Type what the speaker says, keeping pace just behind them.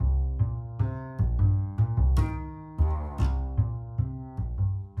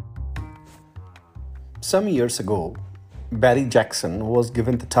Some years ago, Barry Jackson was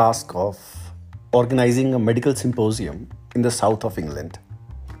given the task of organizing a medical symposium in the south of England.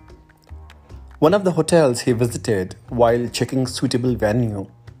 One of the hotels he visited while checking suitable venue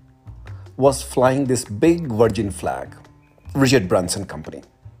was flying this big Virgin flag, Richard Branson Company.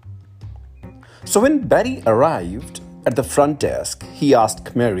 So when Barry arrived at the front desk, he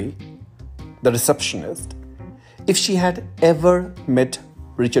asked Mary, the receptionist, if she had ever met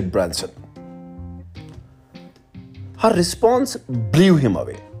Richard Branson. Her response blew him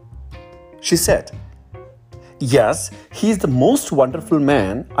away. She said, "Yes, he is the most wonderful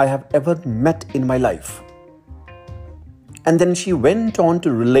man I have ever met in my life." And then she went on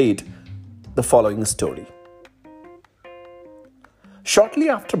to relate the following story. Shortly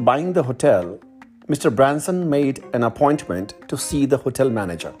after buying the hotel, Mr. Branson made an appointment to see the hotel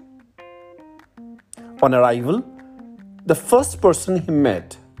manager. On arrival, the first person he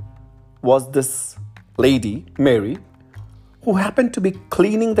met was this lady, Mary, who happened to be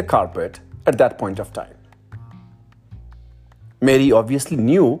cleaning the carpet at that point of time. Mary obviously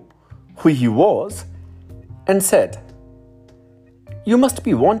knew who he was and said, "You must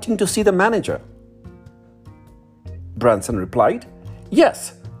be wanting to see the manager." Branson replied,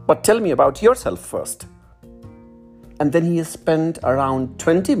 "Yes, but tell me about yourself first." And then he spent around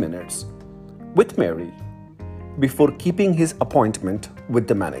 20 minutes with Mary before keeping his appointment with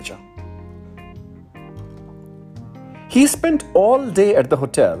the manager. He spent all day at the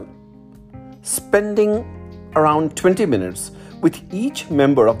hotel, spending around 20 minutes with each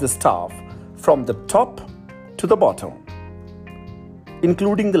member of the staff from the top to the bottom,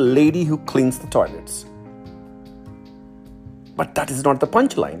 including the lady who cleans the toilets. But that is not the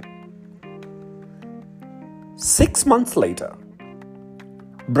punchline. 6 months later,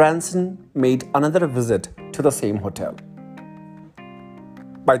 Branson made another visit to the same hotel.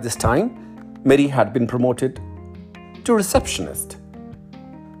 By this time, Mary had been promoted to receptionist.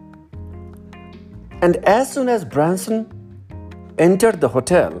 And as soon as Branson entered the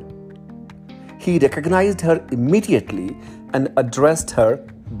hotel, he recognized her immediately and addressed her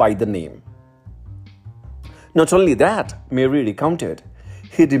by the name. Not only that, Mary recounted,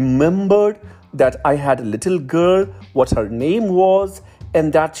 he remembered that I had a little girl, what her name was,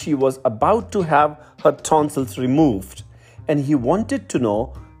 and that she was about to have her tonsils removed. And he wanted to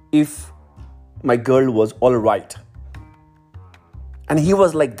know if my girl was all right. And he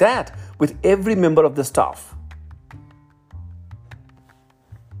was like that with every member of the staff.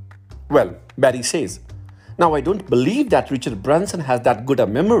 Well, Barry says, "Now I don't believe that Richard Branson has that good a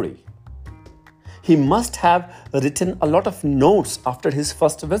memory. He must have written a lot of notes after his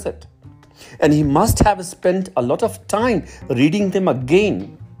first visit. And he must have spent a lot of time reading them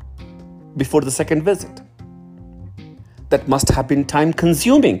again before the second visit. That must have been time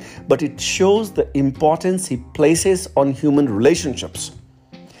consuming, but it shows the importance he places on human relationships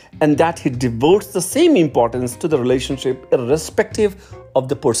and that he devotes the same importance to the relationship irrespective of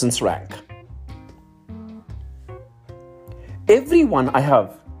the person's rank. Everyone I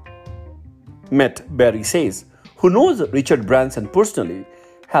have met," Barry says, "who knows Richard Branson personally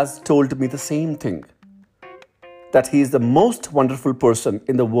has told me the same thing, that he is the most wonderful person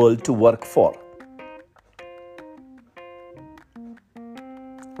in the world to work for."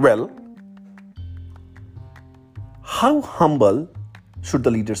 Well, how humble should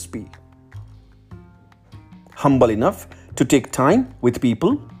the leaders be? Humble enough to take time with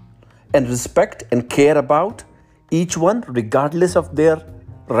people and respect and care about each one regardless of their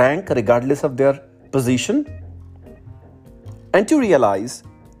rank, regardless of their position, and to realize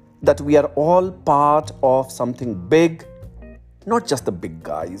that we are all part of something big, not just the big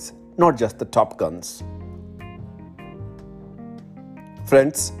guys, not just the top guns.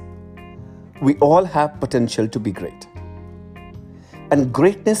 Friends, we all have potential to be great. And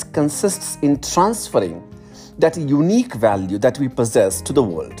greatness consists in transferring that unique value that we possess to the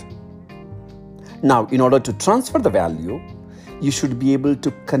world. Now, in order to transfer the value, you should be able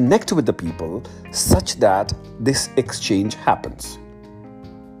to connect with the people such that this exchange happens.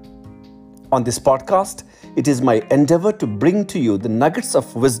 On this podcast, it is my endeavor to bring to you the nuggets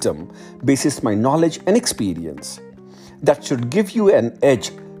of wisdom basis my knowledge and experience that should give you an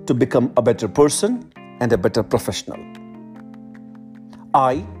edge to become a better person and a better professional.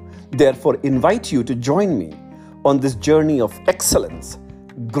 I, therefore, invite you to join me on this journey of excellence,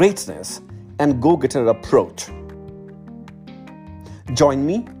 greatness, and go-getter approach. Join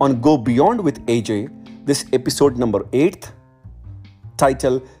me on Go Beyond with AJ, this episode number 8,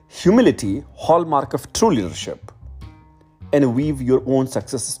 titled Humility, Hallmark of True Leadership, and weave your own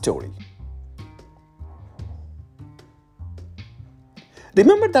success story.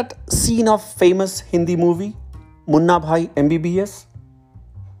 Remember that scene of famous Hindi movie, Munna Bhai MBBS?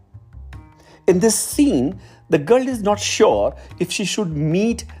 In this scene, the girl is not sure if she should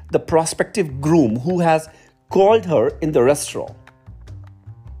meet the prospective groom who has called her in the restaurant.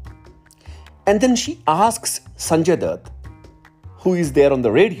 And then she asks Sanjay Dutt, who is there on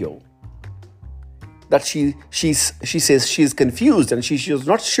the radio, that she says she is confused and she is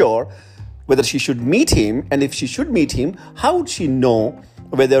not sure whether she should meet him, and if she should meet him, how would she know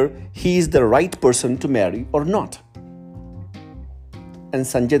whether he is the right person to marry or not? And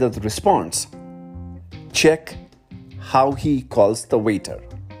Sanjay Dutt responds, check how he calls the waiter,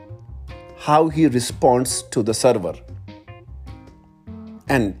 how he responds to the server.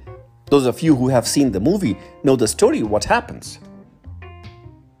 And those of you who have seen the movie know the story, what happens.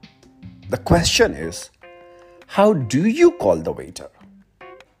 The question is, how do you call the waiter?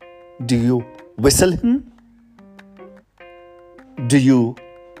 Do you whistle him? Do you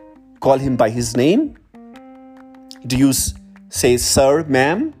call him by his name? Do you say, sir,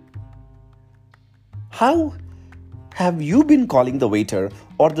 ma'am? How have you been calling the waiter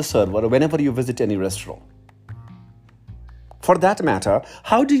or the server whenever you visit any restaurant? For that matter,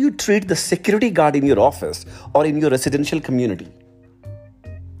 how do you treat the security guard in your office or in your residential community?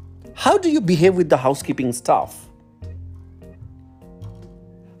 How do you behave with the housekeeping staff?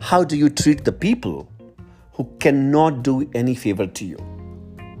 How do you treat the people who cannot do any favor to you?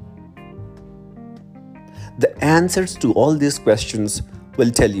 The answers to all these questions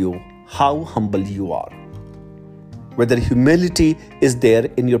will tell you how humble you are, whether humility is there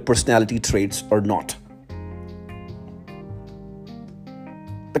in your personality traits or not.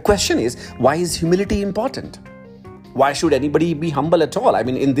 The question is, why is humility important? Why should anybody be humble at all? I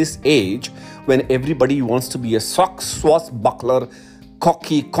mean, in this age, when everybody wants to be a swashbuckler,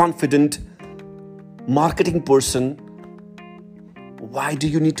 cocky, confident marketing person, why do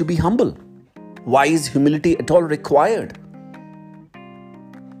you need to be humble? Why is humility at all required?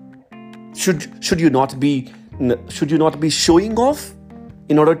 Should you not be showing off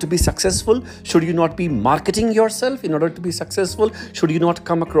in order to be successful? Should you not be marketing yourself in order to be successful? Should you not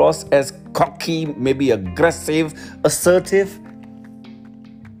come across as cocky, maybe aggressive, assertive?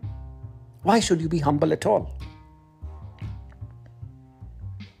 Why should you be humble at all?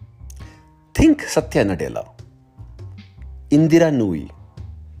 Think Satya Nadella, Indira Nooyi,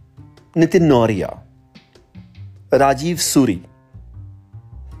 Nitin Noria, Rajiv Suri.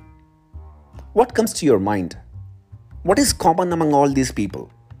 What comes to your mind? What is common among all these people?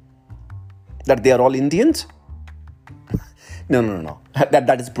 That they are all Indians? No.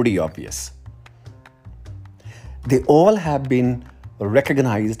 That is pretty obvious. They all have been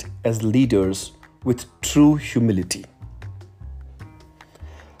recognized as leaders with true humility.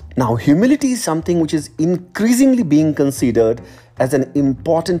 Now, humility is something which is increasingly being considered as an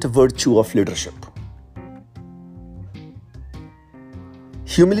important virtue of leadership.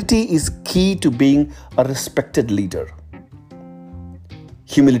 Humility is key to being a respected leader.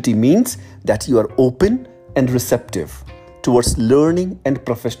 Humility means that you are open and receptive towards learning and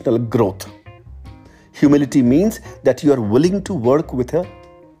professional growth. Humility means that you are willing to work with a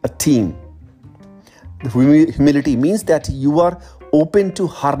team. Humility means that you are open to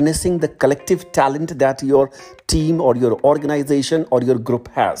harnessing the collective talent that your team or your organization or your group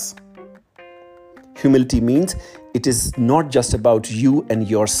has. Humility means it is not just about you and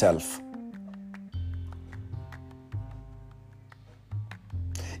yourself.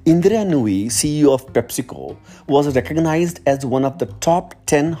 Indira Nooyi, CEO of PepsiCo, was recognized as one of the top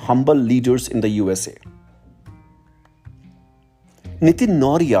 10 humble leaders in the USA. Nitin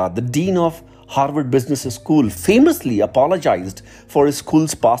Noria, the dean of Harvard Business School, famously apologized for his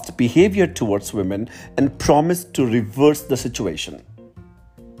school's past behavior towards women and promised to reverse the situation.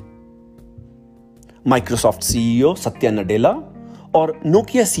 Microsoft CEO Satya Nadella or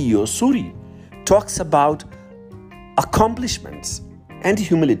Nokia CEO Suri talks about accomplishments and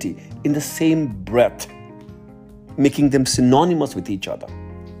humility in the same breath, making them synonymous with each other.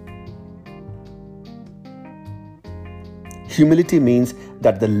 Humility means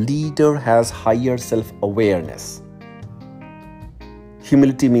that the leader has higher self-awareness.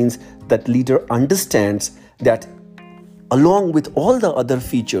 Humility means that leader understands that along with all the other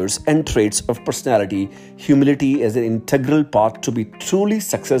features and traits of personality, humility is an integral part to be truly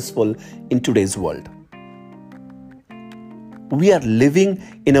successful in today's world. We are living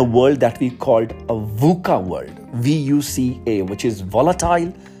in a world that we called a VUCA world, VUCA, which is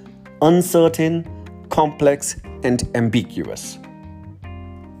volatile, uncertain, complex, and ambiguous.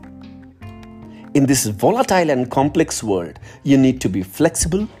 In this volatile and complex world, you need to be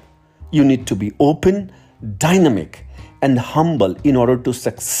flexible, you need to be open, dynamic, and humble in order to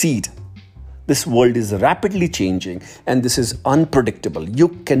succeed. This world is rapidly changing and this is unpredictable. You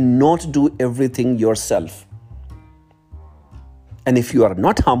cannot do everything yourself. And if you are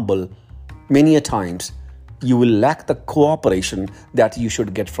not humble, many a times you will lack the cooperation that you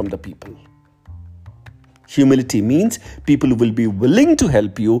should get from the people. Humility means people will be willing to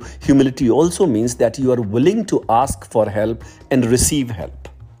help you. Humility also means that you are willing to ask for help and receive help.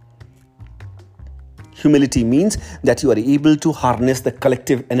 Humility means that you are able to harness the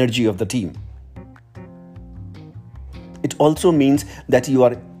collective energy of the team. It also means that you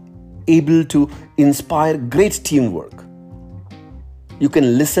are able to inspire great teamwork. You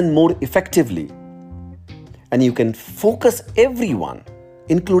can listen more effectively, and you can focus everyone,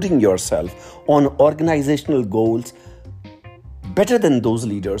 including yourself, on organizational goals better than those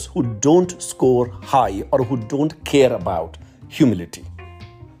leaders who don't score high or who don't care about humility.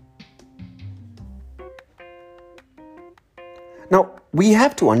 Now, we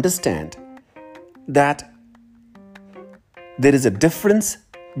have to understand that there is a difference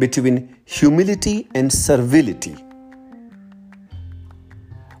between humility and servility.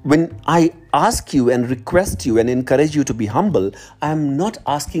 When I ask you and request you and encourage you to be humble, I am not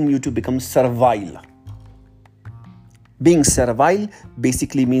asking you to become servile. Being servile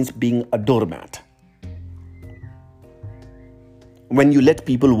basically means being a doormat. When you let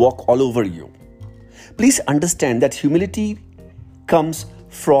people walk all over you. Please understand that humility comes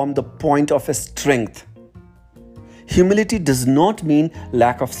from the point of a strength. Humility does not mean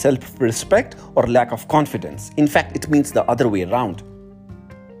lack of self-respect or lack of confidence. In fact, it means the other way around.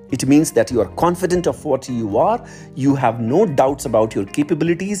 It means that you are confident of what you are. You have no doubts about your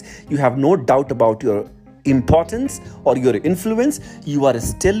capabilities. You have no doubt about your importance or your influence. You are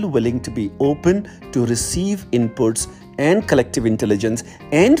still willing to be open to receive inputs and collective intelligence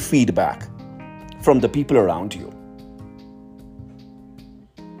and feedback from the people around you.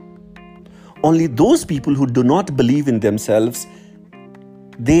 Only those people who do not believe in themselves,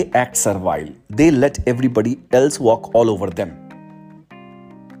 they act servile. They let everybody else walk all over them.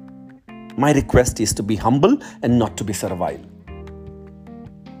 My request is to be humble and not to be servile.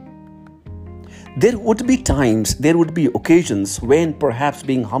 There would be times, there would be occasions when perhaps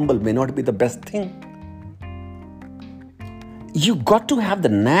being humble may not be the best thing. You got to have the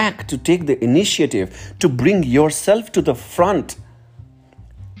knack to take the initiative to bring yourself to the front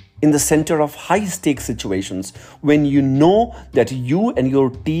in the center of high-stakes situations when you know that you and your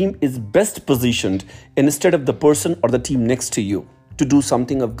team is best positioned instead of the person or the team next to you to do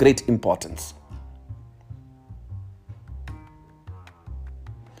something of great importance.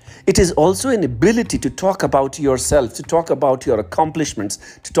 It is also an ability to talk about yourself, to talk about your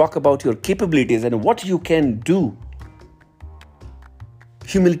accomplishments, to talk about your capabilities and what you can do.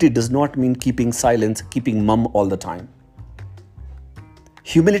 Humility does not mean keeping silence, keeping mum all the time.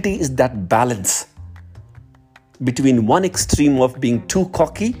 Humility is that balance between one extreme of being too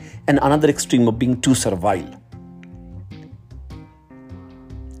cocky and another extreme of being too servile.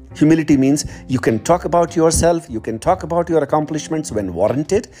 Humility means you can talk about yourself, you can talk about your accomplishments when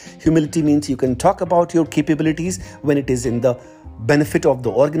warranted. Humility means you can talk about your capabilities when it is in the benefit of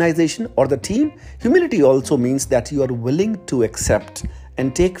the organization or the team. Humility also means that you are willing to accept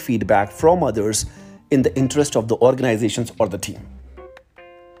and take feedback from others in the interest of the organizations or the team.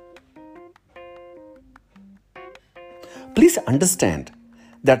 Please understand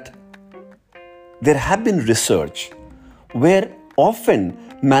that there have been research where often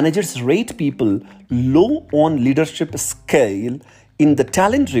managers rate people low on leadership scale in the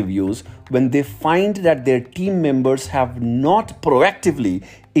talent reviews when they find that their team members have not proactively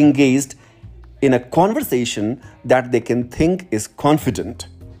engaged in a conversation that they can think is confident,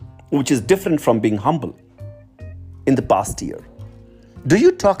 which is different from being humble. In the past year, do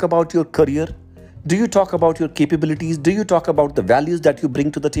you talk about your career? Do you talk about your capabilities? Do you talk about the values that you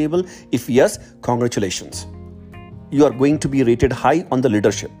bring to the table? If yes, congratulations. You are going to be rated high on the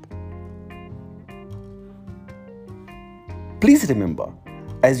leadership. Please remember,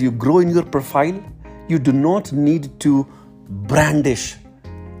 as you grow in your profile, you do not need to brandish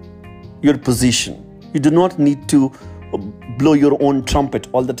your position. You do not need to blow your own trumpet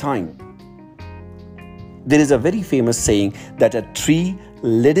all the time. There is a very famous saying that a tree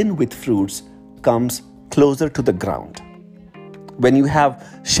laden with fruits comes closer to the ground. When you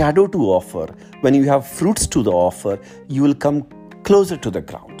have shadow to offer, when you have fruits to the offer, you will come closer to the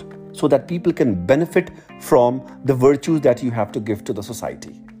ground so that people can benefit from the virtues that you have to give to the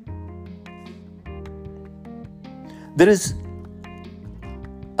society. There is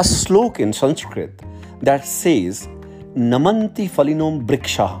a slok in Sanskrit that says, Namanti falinom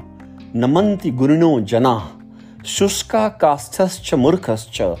briksha, namanti gurino jana, Shushka kastascha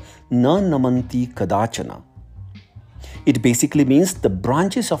murkhascha na namanti kadachana. It basically means the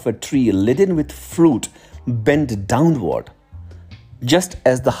branches of a tree laden with fruit bend downward, just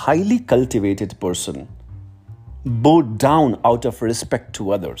as the highly cultivated person bowed down out of respect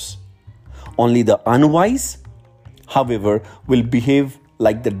to others. Only the unwise, however, will behave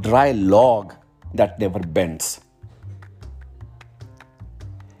like the dry log that never bends.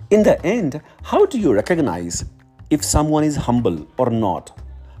 In the end, how do you recognize if someone is humble or not?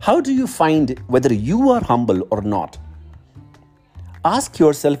 How do you find whether you are humble or not? Ask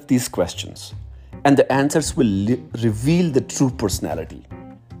yourself these questions, and the answers will reveal the true personality.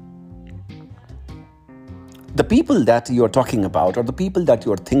 The people that you are talking about, or the people that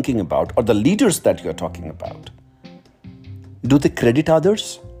you are thinking about, or the leaders that you are talking about, do they credit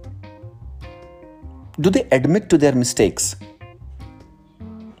others? Do they admit to their mistakes?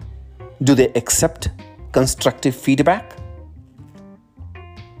 Do they accept constructive feedback?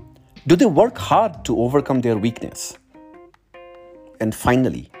 Do they work hard to overcome their weakness? And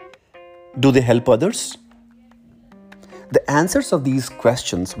finally, do they help others? The answers of these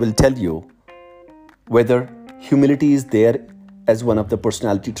questions will tell you whether humility is there as one of the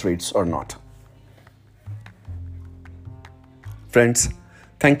personality traits or not. Friends,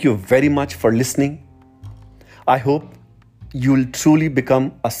 thank you very much for listening. I hope you'll truly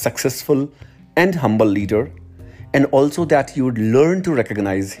become a successful and humble leader, and also that you would learn to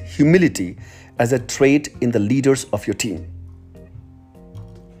recognize humility as a trait in the leaders of your team.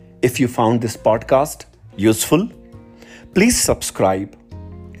 If you found this podcast useful, please subscribe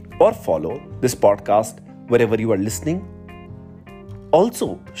or follow this podcast wherever you are listening.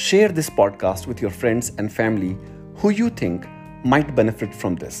 Also, share this podcast with your friends and family who you think might benefit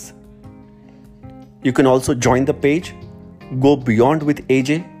from this. You can also join the page Go Beyond with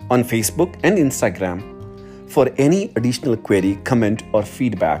AJ on Facebook and Instagram for any additional query, comment, or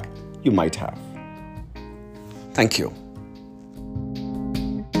feedback you might have. Thank you.